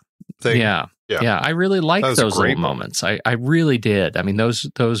 thing. Yeah, I really liked those little moments. I really did. I mean,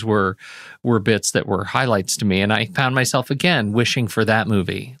 those were bits that were highlights to me, and I found myself again wishing for that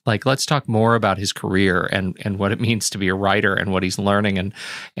movie. Like, let's talk more about his career and what it means to be a writer and what he's learning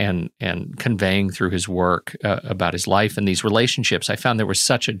and conveying through his work about his life and these relationships. I found there was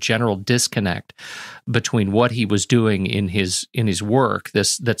such a general disconnect between what he was doing in his work,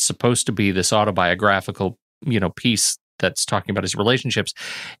 that's supposed to be this autobiographical, piece that's talking about his relationships.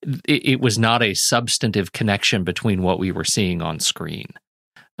 It was not a substantive connection between what we were seeing on screen.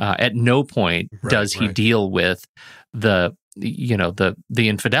 At no point does he deal with the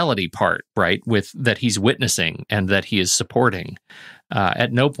infidelity part, right? With that he's witnessing and that he is supporting.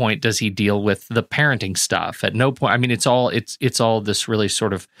 At no point does he deal with the parenting stuff. At no point. I mean, it's all this really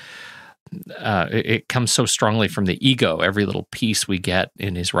sort of. It comes so strongly from the ego. Every little piece we get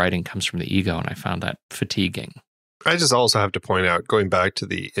in his writing comes from the ego, and I found that fatiguing. I just also have to point out, going back to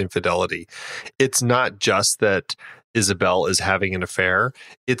the infidelity, it's not just that Isabelle is having an affair.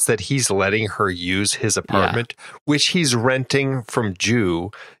 It's that he's letting her use his apartment, which he's renting from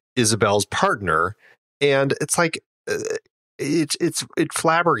Jew, Isabelle's partner. And it's like, it's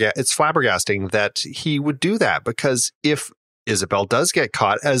flabbergasting that he would do that, because if Isabelle does get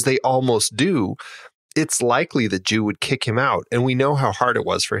caught, as they almost do, it's likely that Jew would kick him out. And we know how hard it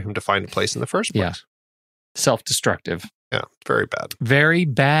was for him to find a place in the first place. Yeah. Self-destructive. Yeah, very bad. Very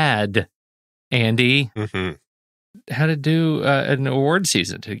bad, Andy. Mm-hmm. How to do an award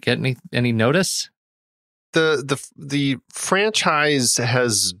season? Did it get any notice? The franchise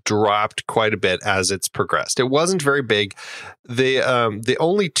has dropped quite a bit as it's progressed. It wasn't very big. The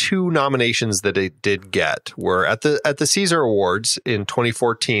only two nominations that it did get were at the Caesar Awards in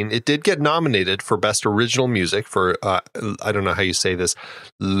 2014. It did get nominated for Best Original Music for I don't know how you say this,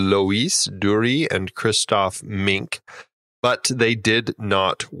 Lois Dury and Christoph Mink. But they did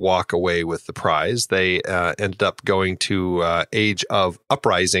not walk away with the prize. They ended up going to Age of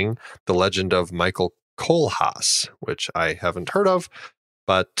Uprising, The Legend of Michael Kohlhaas, which I haven't heard of,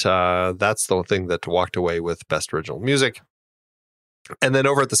 but that's the thing that walked away with Best Original Music. And then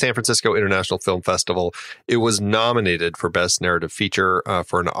over at the San Francisco International Film Festival, it was nominated for Best Narrative Feature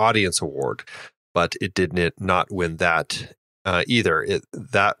for an Audience Award, but it did not win that either.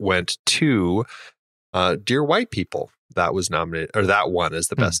 That went to Dear White People. That was nominated, or that won as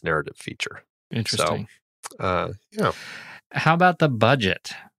the Best Narrative Feature. Interesting. So, How about the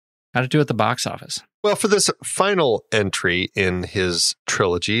budget? How to do at the box office? Well, for this final entry in his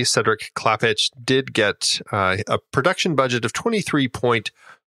trilogy, Cédric Klapisch did get a production budget of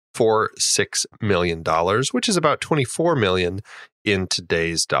 $23.46 million, which is about $24 million in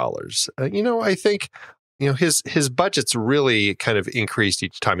today's dollars. I think his budget's really kind of increased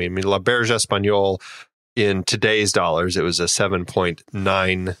each time. I mean, La Berge Espagnole, in today's dollars, it was a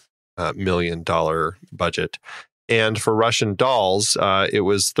 $7.9 million budget. And for Russian Dolls, it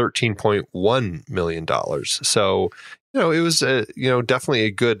was $13.1 million. So, it was, definitely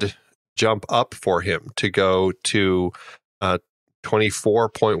a good jump up for him to go to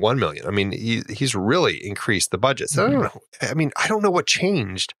 $24.1 million. I mean, he's really increased the budget. So I don't know. I mean, I don't know what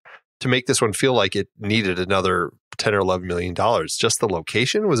changed to make this one feel like it needed another $10 or $11 million. Just the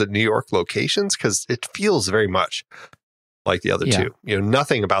location? Was it New York locations? Because it feels very much like the other two.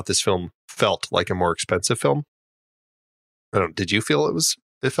 Nothing about this film felt like a more expensive film. I don't know. Did you feel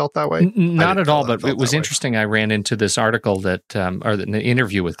it felt that way? Not at all, but it was interesting. I ran into this article that, or an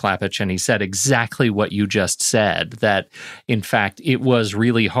interview with Klapisch, and he said exactly what you just said, that in fact, it was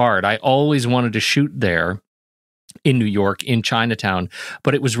really hard. I always wanted to shoot there in New York, in Chinatown,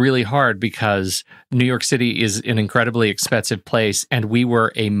 but it was really hard because New York City is an incredibly expensive place, and we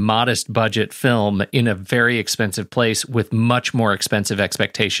were a modest budget film in a very expensive place with much more expensive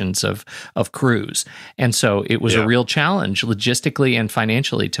expectations of crews. And so it was a real challenge logistically and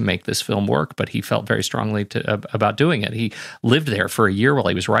financially to make this film work, but he felt very strongly about doing it. He lived there for a year while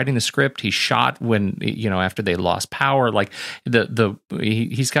he was writing the script. He shot when, after they lost power, like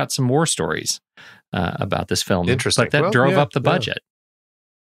he's got some war stories about this film. Interesting. But that drove up the budget.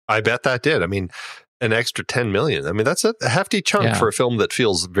 I bet that did. I mean, an extra $10 million. I mean, that's a hefty chunk for a film that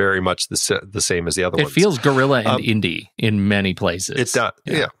feels very much the same as the other ones. It feels guerrilla and indie in many places. It does.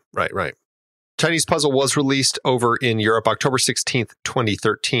 Yeah. Right. Chinese Puzzle was released over in Europe October 16th,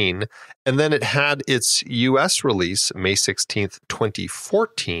 2013, and then it had its U.S. release May 16th,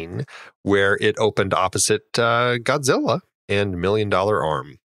 2014, where it opened opposite Godzilla and $1 Million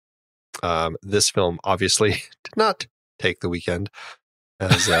Arm. This film obviously did not take the weekend,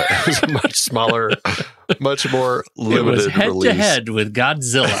 as it was a much smaller, much more limited release. It was head-to-head with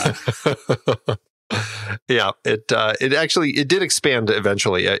Godzilla. It did expand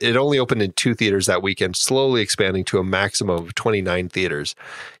eventually. It only opened in 2 theaters that weekend, slowly expanding to a maximum of 29 theaters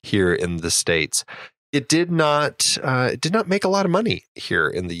here in the States. It did not make a lot of money here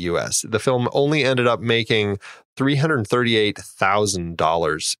in the U.S. The film only ended up making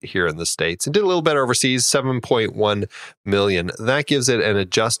 $338,000 here in the States. It did a little better overseas, $7.1 million. That gives it an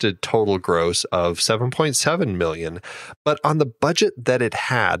adjusted total gross of $7.7 million. But on the budget that it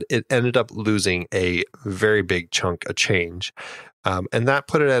had, it ended up losing a very big chunk of change. And that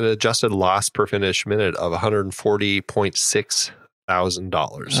put it at an adjusted loss per finished minute of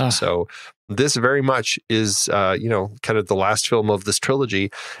 $140,600. So this very much is, kind of the last film of this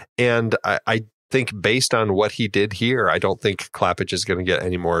trilogy. And I think based on what he did here, I don't think Klapisch is going to get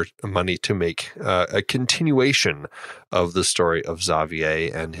any more money to make a continuation of the story of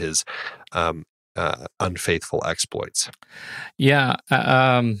Xavier and his unfaithful exploits. Yeah.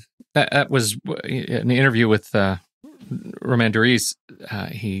 That was an interview with Romain Duris.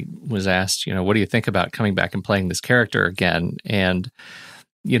 He was asked, what do you think about coming back and playing this character again? And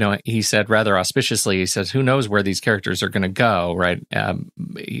he said rather auspiciously, he says, who knows where these characters are going to go, right?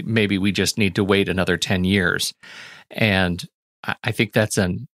 Maybe we just need to wait another 10 years. And I think that's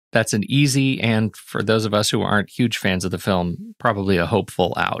an easy, and for those of us who aren't huge fans of the film, probably a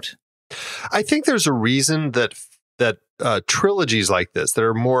hopeful out. I think there's a reason that trilogies like this, that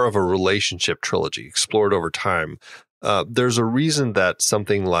are more of a relationship trilogy explored over time, there's a reason that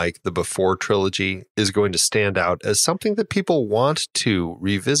something like the Before trilogy is going to stand out as something that people want to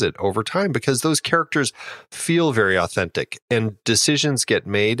revisit over time, because those characters feel very authentic and decisions get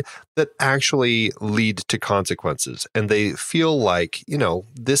made that actually lead to consequences. And they feel like,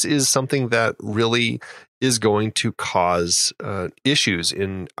 this is something that really is going to cause issues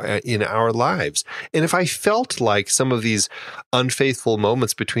in our lives. And if I felt like some of these unfaithful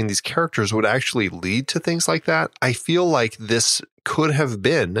moments between these characters would actually lead to things like that, I feel like this could have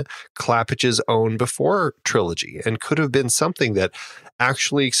been Klapisch's own Before trilogy and could have been something that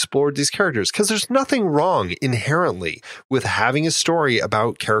actually explored these characters. Because there's nothing wrong inherently with having a story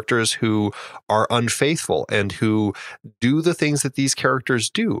about characters who are unfaithful and who do the things that these characters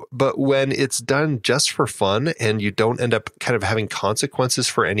do. But when it's done just for fun and you don't end up kind of having consequences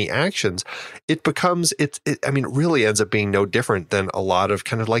for any actions, it becomes, it really ends up being no different than a lot of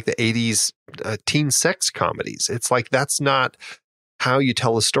kind of like the 80s teen sex comedies. It's like, that's not how you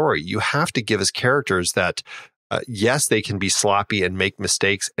tell a story. You have to give us characters that Yes, they can be sloppy and make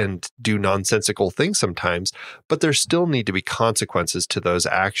mistakes and do nonsensical things sometimes, but there still need to be consequences to those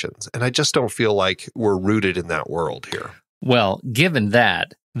actions. And I just don't feel like we're rooted in that world here. Well, given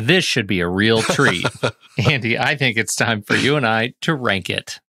that, this should be a real treat. Andy, I think it's time for you and I to rank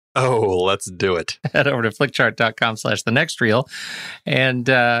it. Oh, let's do it. Head over to flickchart.com/thenextreel, and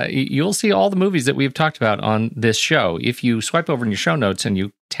you'll see all the movies that we've talked about on this show. If you swipe over in your show notes and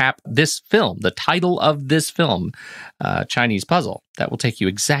you tap this film, the title of this film, Chinese Puzzle, that will take you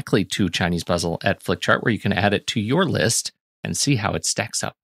exactly to Chinese Puzzle at Flickchart, where you can add it to your list and see how it stacks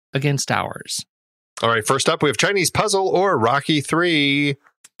up against ours. All right, first up, we have Chinese Puzzle or Rocky 3.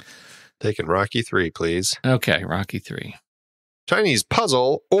 Taking Rocky 3, please. Okay, Rocky 3. Chinese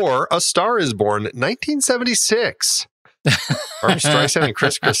Puzzle or A Star is Born, 1976. Barbra Streisand and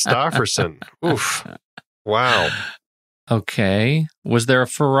Chris Christopherson. Oof. Wow. Okay. Was there a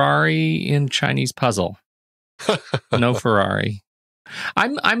Ferrari in Chinese Puzzle? No Ferrari.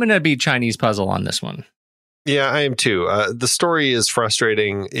 I'm going to be Chinese Puzzle on this one. Yeah, I am too. The story is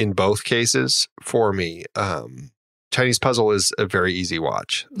frustrating in both cases for me. Chinese Puzzle is a very easy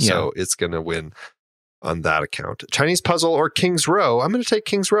watch, so it's going to win on that account. Chinese Puzzle or King's Row? I'm going to take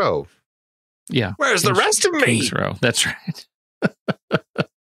King's Row. Yeah. Where's the rest of me? King's Row. That's right.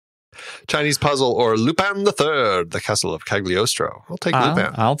 Chinese Puzzle or Lupin III, The Castle of Cagliostro? I'll take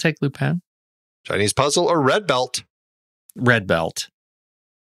Lupin. I'll take Lupin. Chinese Puzzle or Red Belt? Red Belt.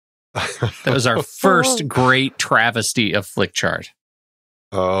 That was our first great travesty of Flickchart.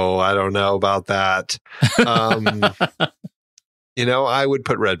 Oh, I don't know about that. I would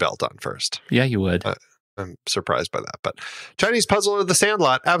put Red Belt on first. Yeah, you would. I'm surprised by that. But Chinese Puzzle or The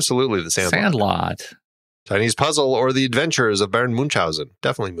Sandlot? Absolutely The Sandlot. Sandlot. Chinese Puzzle or The Adventures of Baron Munchausen?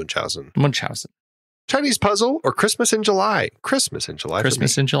 Definitely Munchausen. Munchausen. Chinese Puzzle or Christmas in July? Christmas in July.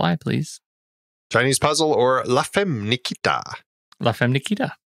 Christmas in July, please. Chinese Puzzle or La Femme Nikita? La Femme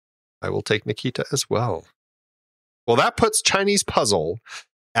Nikita. I will take Nikita as well. Well, that puts Chinese Puzzle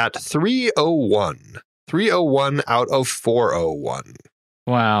at 301. 301 out of 401.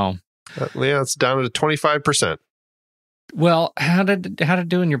 Wow. Yeah, it's down to 25%. Well, how did it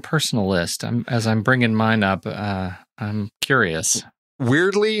do in your personal list? As I'm bringing mine up, I'm curious.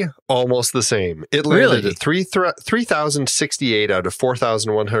 Weirdly, almost the same. It landed at 3,068 out of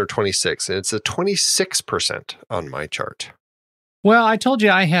 4,126, and it's a 26% on my chart. Well, I told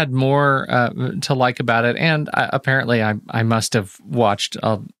you I had more to like about it, and apparently I must have watched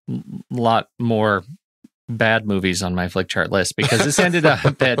a lot more bad movies on my Flickchart list, because this ended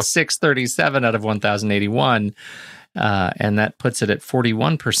up at 637 out of 1,081, and that puts it at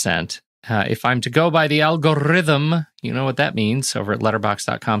 41%. If I'm to go by the algorithm, you know what that means, over at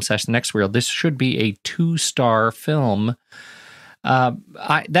letterboxd.com/thenextreel, this should be a 2-star film.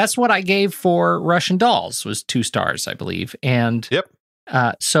 That's what I gave for Russian Dolls, was 2 stars, I believe. And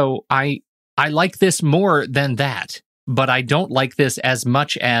so I like this more than that, but I don't like this as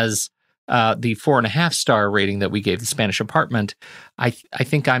much as the 4.5-star rating that we gave The Spanish Apartment. I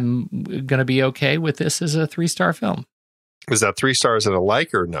think I'm going to be okay with this as a 3-star film. Is that 3 stars and a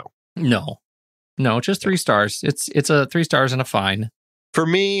like or no? No, just 3 stars. It's a 3 stars and a fine. For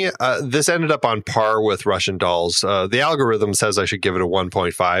me, this ended up on par with Russian Dolls. The algorithm says I should give it a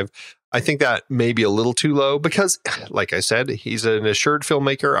 1.5. I think that may be a little too low because, like I said, he's an assured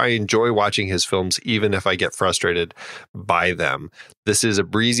filmmaker. I enjoy watching his films, even if I get frustrated by them. This is a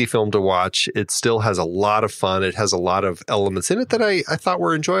breezy film to watch. It still has a lot of fun. It has a lot of elements in it that I thought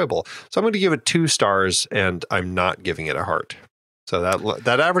were enjoyable. So I'm going to give it 2 stars, and I'm not giving it a heart. So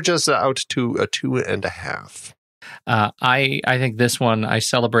that averages out to a 2.5. I think this one I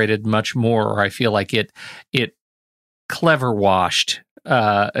celebrated much more, or I feel like it clever washed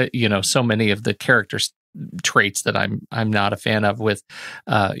so many of the character traits that I'm not a fan of, with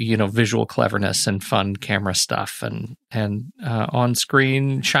visual cleverness and fun camera stuff and on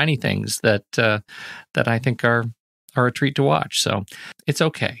screen shiny things that I think are a treat to watch. So it's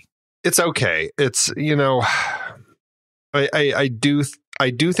okay. It's okay. It's I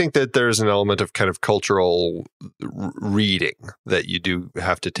do think that there's an element of kind of cultural reading that you do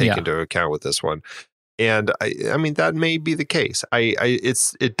have to take into account with this one. And I mean, that may be the case.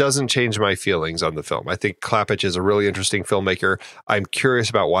 It doesn't change my feelings on the film. I think Klapisch is a really interesting filmmaker. I'm curious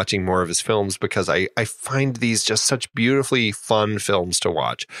about watching more of his films because I find these just such beautifully fun films to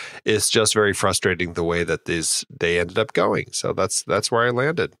watch. It's just very frustrating the way that they ended up going. So that's where I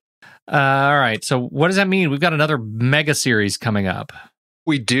landed. All right. So what does that mean? We've got another mega series coming up.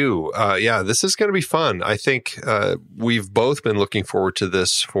 We do. This is going to be fun. I think we've both been looking forward to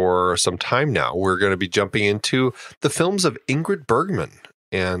this for some time now. We're going to be jumping into the films of Ingrid Bergman.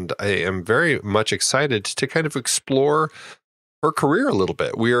 and I am very much excited to kind of explore her career a little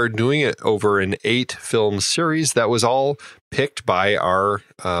bit. We are doing it over an 8-film series that was all picked by our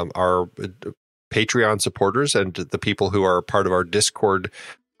Patreon supporters and the people who are part of our Discord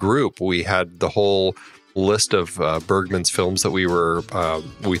group. We had the whole list of Bergman's films that we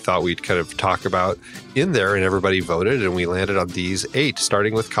thought we'd kind of talk about in there, and everybody voted, and we landed on these 8,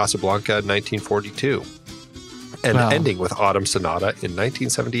 starting with Casablanca in 1942 and ending with Autumn Sonata in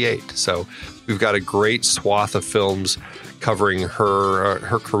 1978. So we've got a great swath of films covering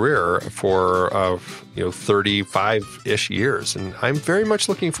her career for 35-ish years, and I'm very much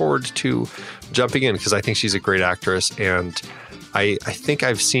looking forward to jumping in because I think she's a great actress, and I think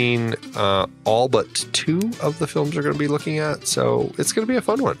I've seen all but 2 of the films we're going to be looking at, so it's going to be a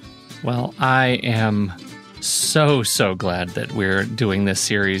fun one. Well, I am so glad that we're doing this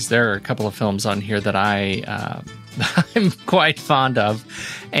series. There are a couple of films on here that I'm quite fond of.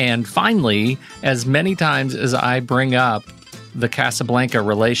 And finally, as many times as I bring up the Casablanca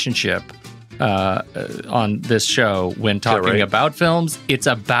relationship on this show when talking about films, it's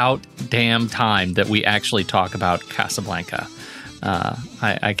about damn time that we actually talk about Casablanca.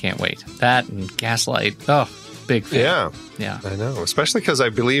 I can't wait. That and Gaslight. Oh, big fan. Yeah. I know. Especially because I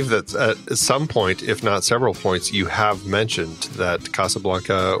believe that at some point, if not several points, you have mentioned that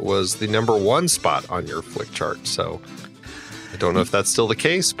Casablanca was the number 1 spot on your flick chart. So I don't know if that's still the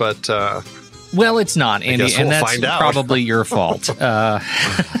case, but well, it's not, Andy, and that's probably your fault.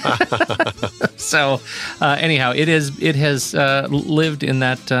 So anyhow, it has lived in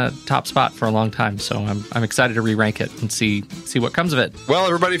that top spot for a long time. So I'm excited to re-rank it and see what comes of it. Well,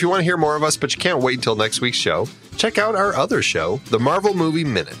 everybody, if you want to hear more of us, but you can't wait until next week's show, check out our other show, The Marvel Movie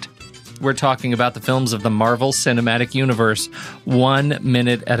Minute. We're talking about the films of the Marvel Cinematic Universe 1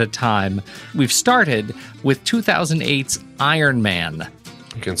 minute at a time. We've started with 2008's Iron Man.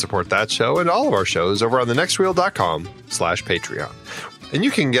 You can support that show and all of our shows over on thenextreel.com/Patreon. And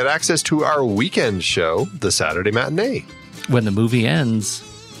you can get access to our weekend show, The Saturday Matinee. When the movie ends,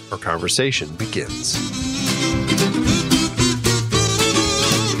 our conversation begins.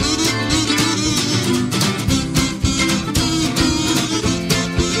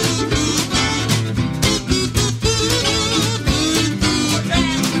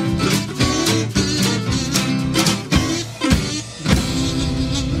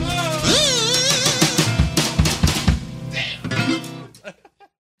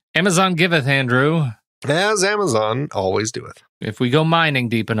 Amazon giveth, Andrew. As Amazon always doeth. If we go mining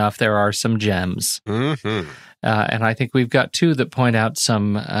deep enough, there are some gems. Mm-hmm. And I think we've got 2 that point out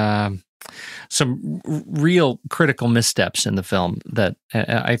some real critical missteps in the film that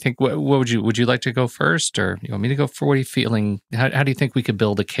I think, what would you like to go first, or you want me to go for? What are you feeling? How do you think we could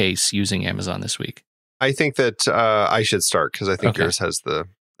build a case using Amazon this week? I think that I should start because I think yours has the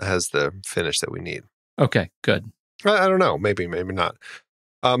finish that we need. Okay, good. I don't know. Maybe not.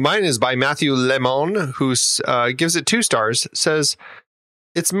 Mine is by Matthew Lemon, who gives it 2 stars, says,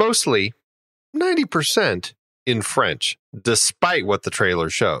 it's mostly 90% in French, despite what the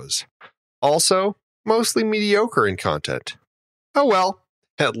trailer shows. Also, mostly mediocre in content. Oh well,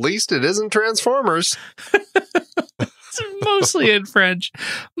 at least it isn't Transformers. It's mostly in French,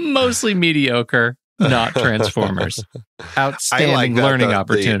 mostly mediocre, not Transformers. Outstanding learning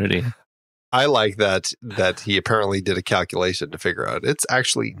opportunity. I like that he apparently did a calculation to figure out it's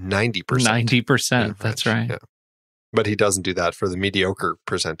actually 90%. 90%. That's right. Yeah. But he doesn't do that for the mediocre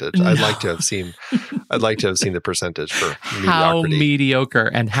percentage. No. I'd like to have seen the percentage for mediocrity. How mediocre,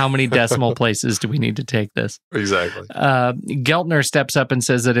 and how many decimal places do we need to take this? Exactly. Geltner steps up and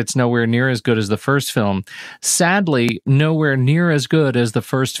says that it's nowhere near as good as the first film. Sadly, nowhere near as good as the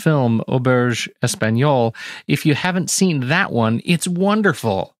first film, Auberge Espagnole. If you haven't seen that one, it's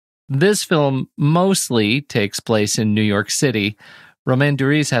wonderful. This film mostly takes place in New York City. Romain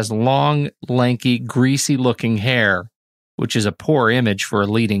Duris has long, lanky, greasy-looking hair, which is a poor image for a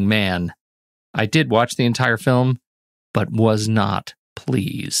leading man. I did watch the entire film, but was not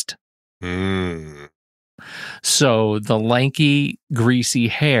pleased. So the lanky, greasy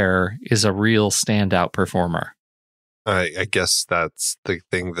hair is a real standout performer. I guess that's the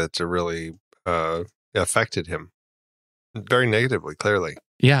thing that really affected him very negatively, clearly.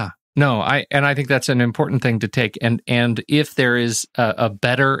 Yeah. No, I think that's an important thing to take. And if there is a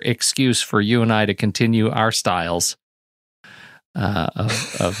better excuse for you and I to continue our styles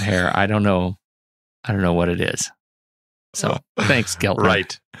of hair, I don't know what it is. So thanks, Geltner.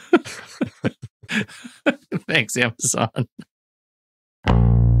 Right. Thanks, Amazon.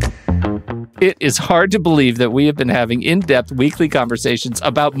 It is hard to believe that we have been having in-depth weekly conversations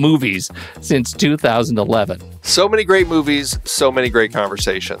about movies since 2011. So many great movies, so many great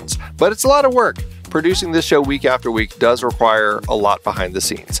conversations. But it's a lot of work. Producing this show week after week does require a lot behind the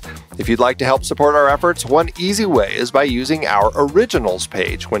scenes. If you'd like to help support our efforts, one easy way is by using our Originals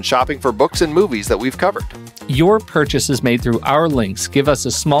page when shopping for books and movies that we've covered. Your purchases made through our links give us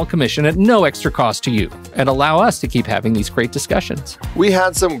a small commission at no extra cost to you and allow us to keep having these great discussions. We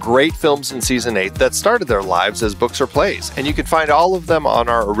had some great films in Season 8 that started their lives as books or plays, and you can find all of them on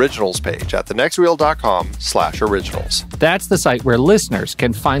our Originals page at thenextreel.com/originals. That's the site where listeners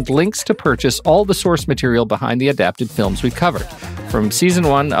can find links to purchase all the source material behind the adapted films we covered, from Season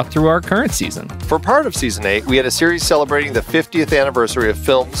 1 up through our current season. For part of Season 8, we had a series celebrating the 50th anniversary of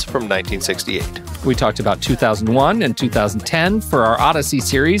films from 1968. We talked about 2001 and 2010 for our Odyssey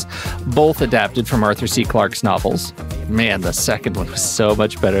series, both adapted from Arthur C. Clarke's novels. Man, the second one was so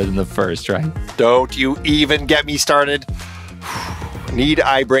much better than the first, right? Don't you even get me started. Need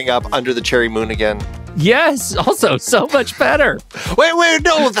I bring up Under the Cherry Moon again? Yes, also so much better. Wait,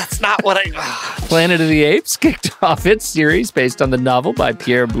 no, that's not what I... Planet of the Apes kicked off its series based on the novel by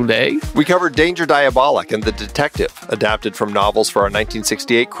Pierre Boulet. We covered Danger Diabolic and The Detective, adapted from novels for our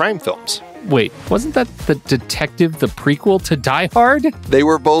 1968 crime films. Wait, wasn't that The Detective the prequel to Die Hard? They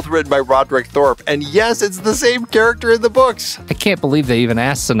were both written by Roderick Thorpe, and yes, it's the same character in the books. I can't believe they even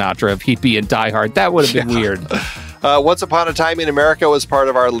asked Sinatra if he'd be in Die Hard. That would have been weird. Once Upon a Time in America was part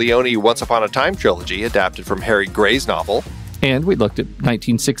of our Leone Once Upon a Time trilogy, adapted from Harry Gray's novel. And we looked at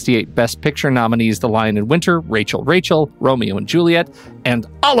 1968 Best Picture nominees The Lion in Winter, Rachel, Romeo and Juliet, and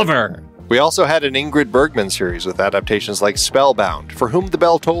Oliver! We also had an Ingrid Bergman series with adaptations like Spellbound, For Whom the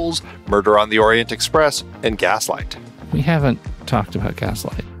Bell Tolls, Murder on the Orient Express, and Gaslight. We haven't talked about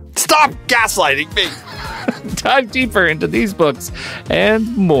Gaslight. Stop gaslighting me! Dive deeper into these books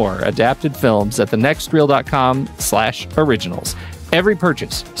and more adapted films at thenextreel.com/originals. Every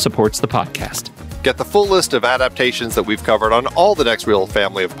purchase supports the podcast. Get the full list of adaptations that we've covered on all the Next Reel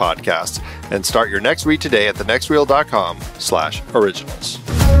family of podcasts and start your next read today at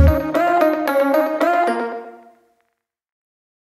thenextreel.com/originals.